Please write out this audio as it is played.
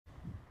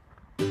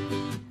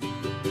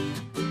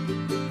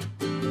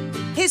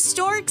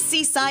Historic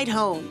seaside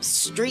homes,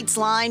 streets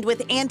lined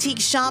with antique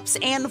shops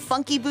and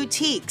funky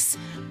boutiques,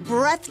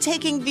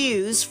 breathtaking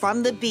views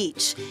from the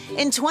beach.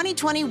 In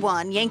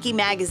 2021, Yankee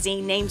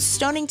Magazine named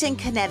Stonington,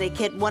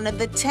 Connecticut one of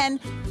the 10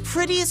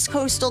 prettiest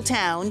coastal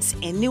towns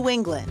in New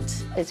England.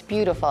 It's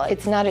beautiful.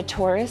 It's not a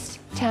tourist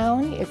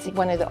town. It's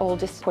one of the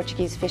oldest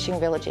Portuguese fishing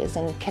villages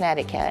in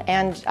Connecticut,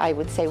 and I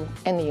would say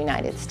in the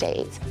United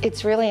States.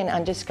 It's really an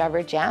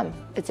undiscovered gem.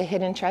 It's a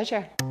hidden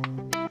treasure.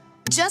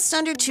 Just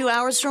under 2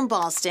 hours from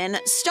Boston,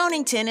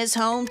 Stonington is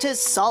home to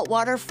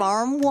Saltwater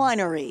Farm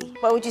Winery.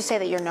 What would you say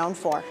that you're known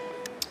for?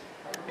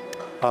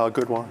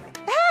 Good wine.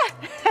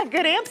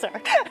 Good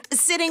answer.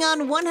 Sitting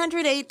on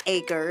 108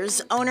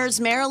 acres, owners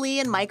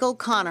Marilee and Michael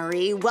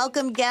Connery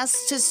welcome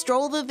guests to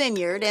stroll the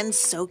vineyard and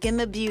soak in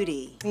the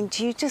beauty. I mean,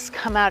 do you just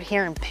come out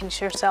here and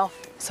pinch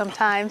yourself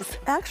sometimes?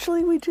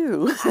 Actually, we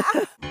do.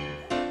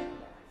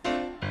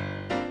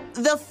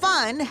 The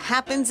fun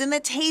happens in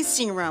the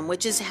tasting room,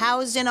 which is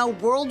housed in a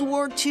World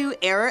War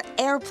II-era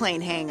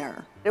airplane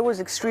hangar. It was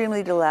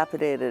extremely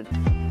dilapidated.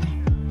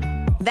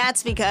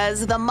 That's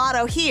because the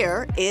motto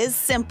here is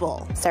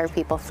simple. Serve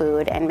people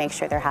food and make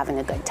sure they're having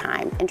a good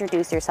time.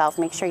 Introduce yourself,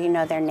 make sure you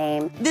know their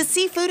name. The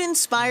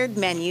seafood-inspired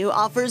menu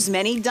offers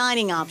many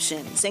dining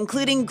options,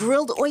 including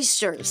grilled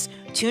oysters,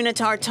 tuna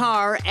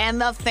tartare,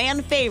 and the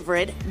fan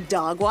favorite,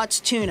 Dog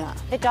Watch tuna.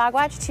 The Dog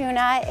Watch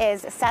tuna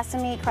is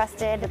sesame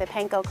crusted with a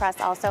panko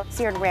crust also.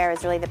 Seared rare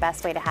is really the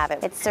best way to have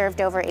it. It's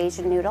served over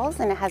Asian noodles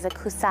and it has a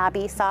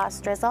kusabi sauce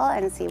drizzle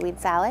and seaweed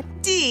salad.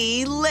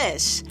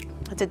 Delish.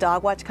 It's a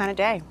Dog Watch kind of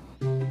day.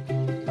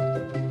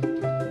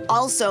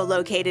 Also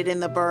located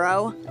in the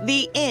borough,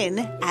 the Inn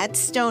at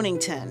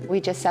Stonington. We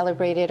just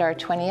celebrated our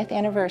 20th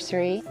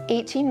anniversary.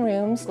 18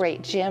 rooms,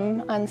 great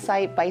gym on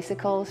site,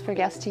 bicycles for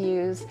guests to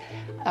use.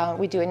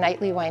 We do a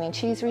nightly wine and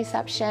cheese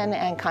reception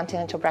and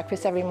continental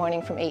breakfast every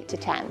morning from 8 to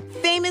 10.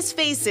 Famous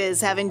faces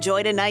have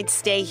enjoyed a night's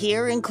stay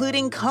here,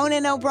 including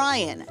Conan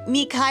O'Brien,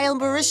 Mikhail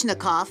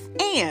Baryshnikov,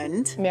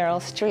 and Meryl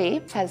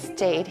Streep has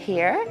stayed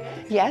here.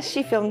 Yes,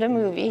 she filmed a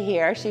movie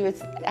here. She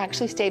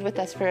actually stayed with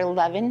us for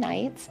 11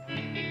 nights.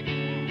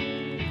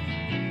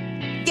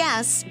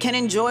 Guests can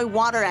enjoy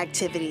water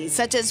activities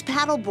such as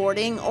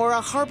paddleboarding or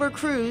a harbor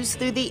cruise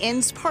through the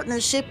Inn's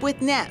partnership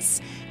with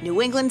NESS,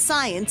 New England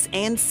Science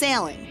and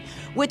Sailing,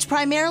 which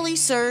primarily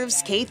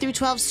serves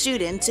K-12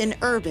 students in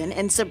urban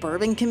and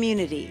suburban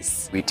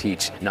communities. We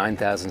teach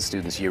 9,000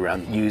 students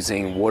year-round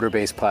using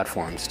water-based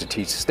platforms to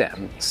teach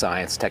STEM,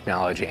 science,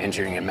 technology,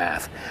 engineering, and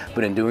math.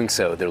 But in doing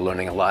so, they're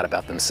learning a lot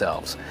about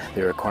themselves.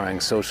 They're acquiring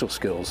social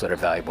skills that are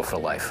valuable for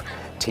life.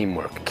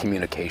 Teamwork,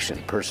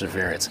 communication,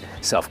 perseverance,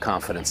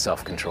 self-confidence,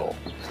 self-control.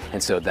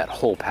 And so that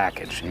whole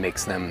package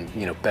makes them,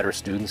 better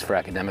students for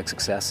academic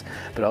success,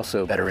 but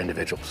also better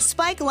individuals.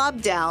 Spike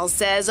Lobdell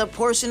says a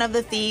portion of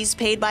the fees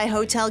paid by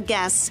hotel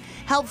guests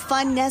help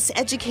fund NESS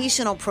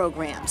educational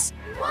programs.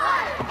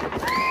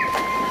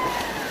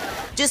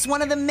 Just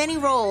one of the many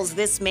roles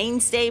this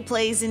mainstay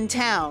plays in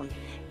town.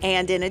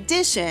 And in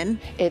addition,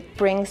 it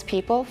brings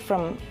people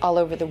from all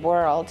over the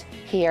world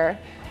here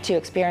to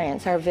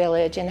experience our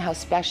village and how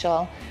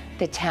special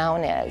the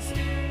town is.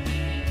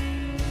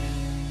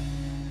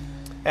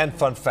 And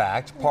fun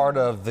fact, part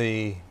of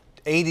the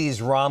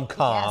 80s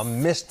rom-com,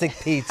 Yes. Mystic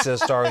Pizza,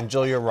 starring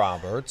Julia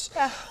Roberts.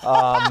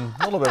 A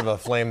little bit of a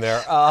flame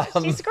there.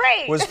 She's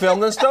great. Was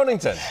filmed in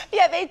Stonington.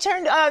 Yeah,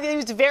 they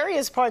used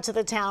various parts of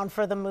the town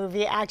for the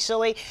movie,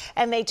 actually,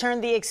 and they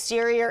turned the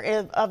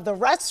exterior of the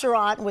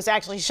restaurant, was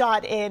actually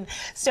shot in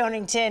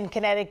Stonington,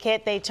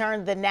 Connecticut. They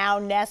turned the now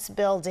NESS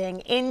building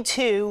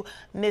into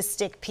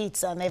Mystic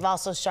Pizza, and they've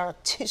also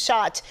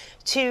shot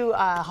two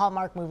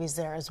Hallmark movies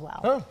there as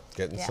well. Oh,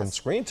 getting some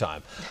screen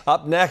time.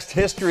 Up next,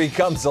 history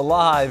comes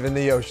alive in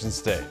the Ocean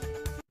State.